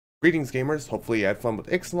Greetings gamers, hopefully you had fun with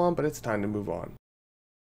Ixalan, but it's time to move on.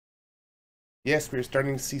 Yes, we are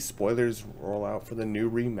starting to see spoilers roll out for the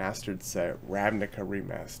new remastered set, Ravnica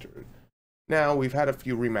Remastered. Now, we've had a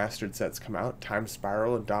few remastered sets come out, Time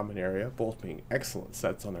Spiral and Dominaria, both being excellent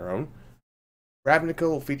sets on their own. Ravnica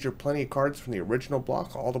will feature plenty of cards from the original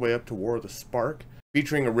block all the way up to War of the Spark,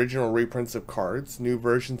 featuring original reprints of cards, new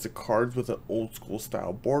versions of cards with an old school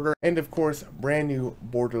style border, and of course, brand new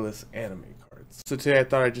borderless anime cards. So today I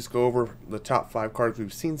thought I'd just go over the top 5 cards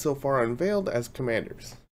we've seen so far unveiled as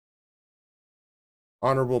commanders.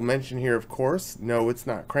 Honorable mention here, of course. No, it's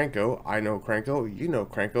not Krenko. I know Krenko. You know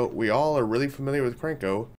Krenko. We all are really familiar with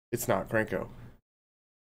Krenko. It's not Krenko.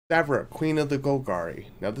 Savra, Queen of the Golgari.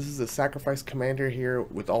 Now this is a sacrifice commander here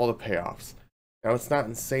with all the payoffs. Now it's not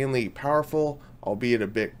insanely powerful, albeit a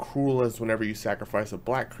bit cruel, as whenever you sacrifice a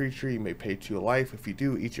black creature you may pay 2 life. If you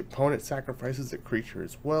do, each opponent sacrifices a creature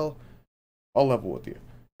as well. I'll level with you.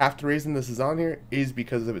 Half the reason this is on here is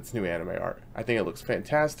because of its new anime art. I think it looks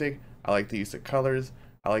fantastic. I like the use of colors.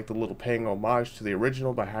 I like the little paying homage to the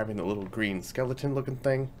original by having the little green skeleton looking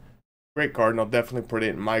thing. Great card, and I'll definitely put it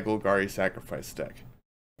in my Golgari sacrifice deck.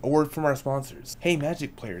 A word from our sponsors. Hey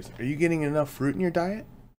Magic players, are you getting enough fruit in your diet?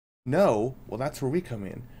 No? Well, that's where we come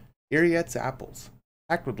in. Ariette's apples.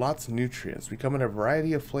 Packed with lots of nutrients, we come in a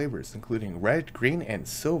variety of flavors including red, green, and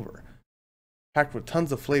silver. Packed with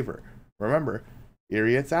tons of flavor. Remember,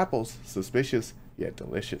 Ariette's apples, suspicious yet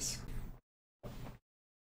delicious.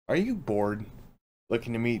 Are you bored?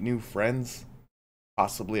 Looking to meet new friends?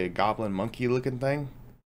 Possibly a goblin monkey looking thing?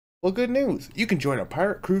 Well, good news! You can join a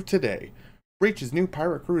pirate crew today. Breach's new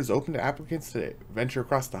pirate crew is open to applicants today. Venture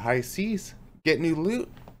across the high seas, get new loot,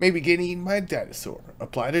 maybe get eaten by a dinosaur.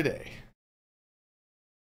 Apply today.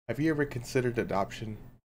 Have you ever considered adoption?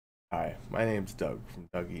 Hi, my name's Doug from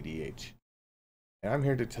Doug EDH. And I'm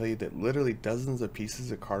here to tell you that literally dozens of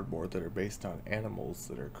pieces of cardboard that are based on animals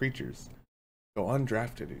that are creatures go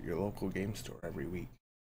undrafted at your local game store every week.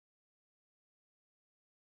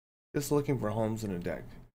 Just looking for homes in a deck.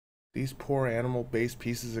 These poor animal-based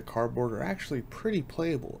pieces of cardboard are actually pretty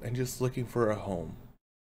playable and just looking for a home.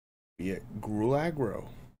 Be it Gruul Aggro,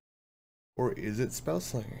 or is it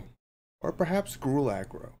Spellslinging, or perhaps Gruul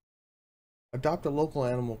Aggro. Adopt a local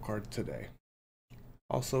animal card today.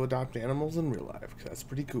 Also adopt animals in real life, because that's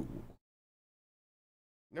pretty cool.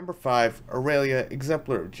 Number 5, Aurelia,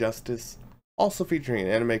 Exemplar of Justice. Also featuring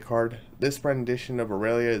an anime card, this rendition of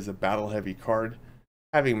Aurelia is a battle-heavy card.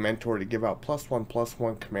 Having Mentor to give out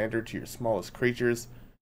 +1/+1 commander to your smallest creatures.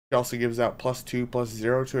 It also gives out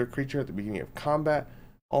 +2/+0 to a creature at the beginning of combat.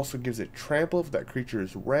 Also gives it Trample if that creature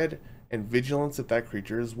is red, and Vigilance if that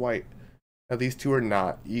creature is white. Now these two are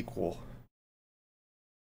not equal.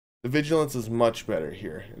 The Vigilance is much better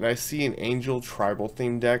here, and I see an Angel tribal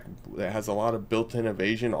themed deck that has a lot of built-in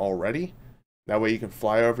evasion already. That way you can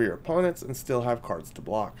fly over your opponents and still have cards to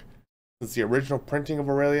block. Since the original printing of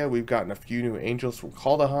Aurelia, we've gotten a few new Angels from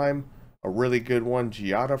Kaldheim, a really good one,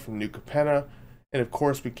 Giada from New Capenna, and of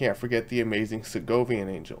course we can't forget the amazing Segovian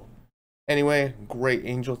Angel. Anyway, great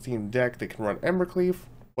Angel themed deck that can run Embercleave,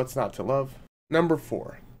 what's not to love? Number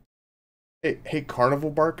 4. Hey Carnival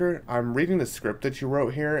Barker, I'm reading the script that you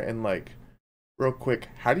wrote here, and like, real quick,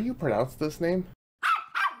 how do you pronounce this name?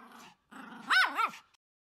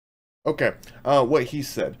 Okay, what he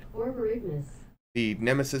said. The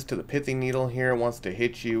nemesis to the Pithing Needle here wants to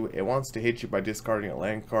hit you. It wants to hit you by discarding a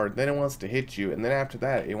land card, then it wants to hit you, and then after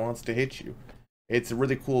that it wants to hit you. It's a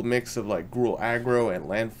really cool mix of like Gruul Aggro and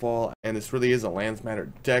Landfall, and this really is a Lands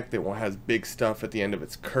Matter deck that has big stuff at the end of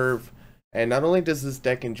its curve. And not only does this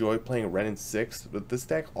deck enjoy playing Red in 6, but this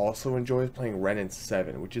deck also enjoys playing Red in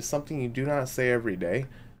 7, which is something you do not say every day,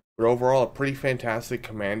 but overall a pretty fantastic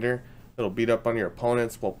commander that'll beat up on your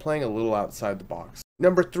opponents while playing a little outside the box.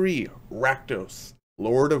 Number 3, Rakdos,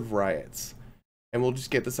 Lord of Riots. And we'll just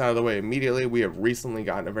get this out of the way immediately. We have recently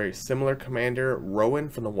gotten a very similar commander. Rowan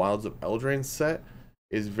from the Wilds of Eldraine set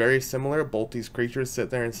is very similar. Both these creatures sit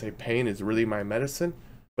there and say pain is really my medicine.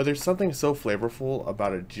 But there's something so flavorful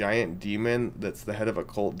about a giant demon that's the head of a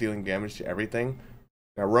cult dealing damage to everything.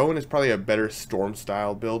 Now Rowan is probably a better Storm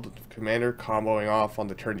style build commander, comboing off on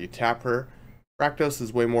the turn you tap her. Rakdos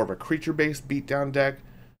is way more of a creature-based beatdown deck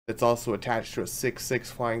that's also attached to a 6/6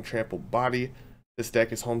 flying trampled body. This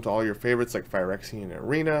deck is home to all your favorites like Phyrexian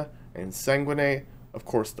Arena and Sanguinate. Of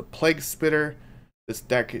course, the Plague Spitter. This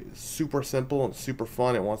deck is super simple and super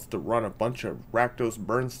fun. It wants to run a bunch of Rakdos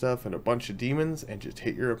burn stuff and a bunch of demons and just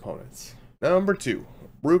hit your opponents. Number 2,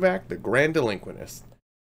 Ruvak, the Grand Delinquentist.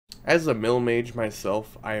 As a mill mage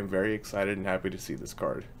myself, I am very excited and happy to see this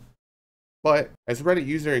card. But, as Reddit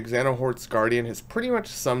user Xanohort's Guardian has pretty much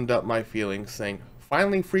summed up my feelings, saying,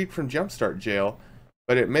 finally freed from Jumpstart jail,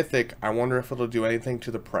 but at Mythic, I wonder if it'll do anything to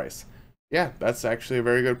the price. Yeah, that's actually a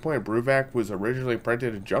very good point. Bruvac was originally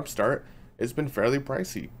printed in Jumpstart. It's been fairly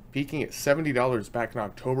pricey, peaking at $70 back in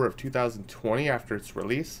October of 2020 after its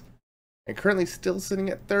release, and currently still sitting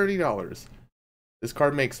at $30. This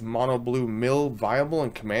card makes Mono Blue mill viable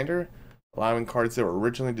in Commander, allowing cards that were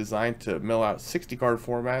originally designed to mill out 60 card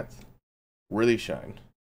formats really shine.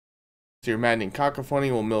 So your Maddening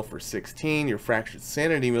Cacophony will mill for 16, your Fractured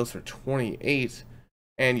Sanity mills for 28,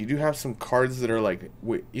 and you do have some cards that are like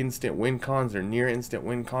instant win cons or near instant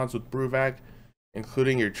win cons with Bruvac,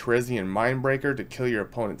 including your Teresian Mindbreaker to kill your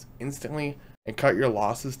opponents instantly and cut your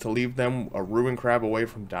losses to leave them a Ruin Crab away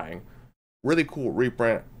from dying. Really cool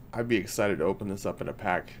reprint. I'd be excited to open this up in a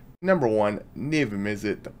pack. Number 1, Niv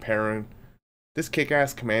Mizzet, the Perun. This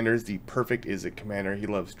kick-ass commander is the perfect Izzet commander. He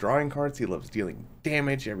loves drawing cards, he loves dealing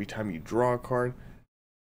damage every time you draw a card.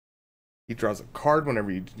 He draws a card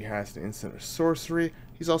whenever he has an instant or sorcery.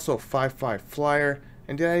 He's also a 5/5 flyer,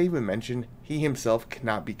 and did I even mention he himself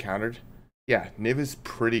cannot be countered? Yeah, Niv is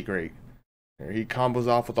pretty great. He combos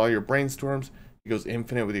off with all your brainstorms, he goes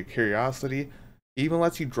infinite with your curiosity, he even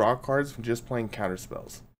lets you draw cards from just playing counter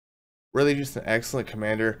spells. Really just an excellent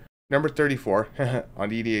commander. Number 34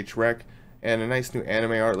 on EDH Rec, and a nice new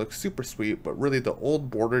anime art. Looks super sweet, but really the old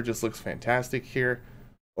border just looks fantastic here.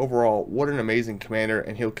 Overall, what an amazing commander,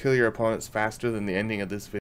 and he'll kill your opponents faster than the ending of this video.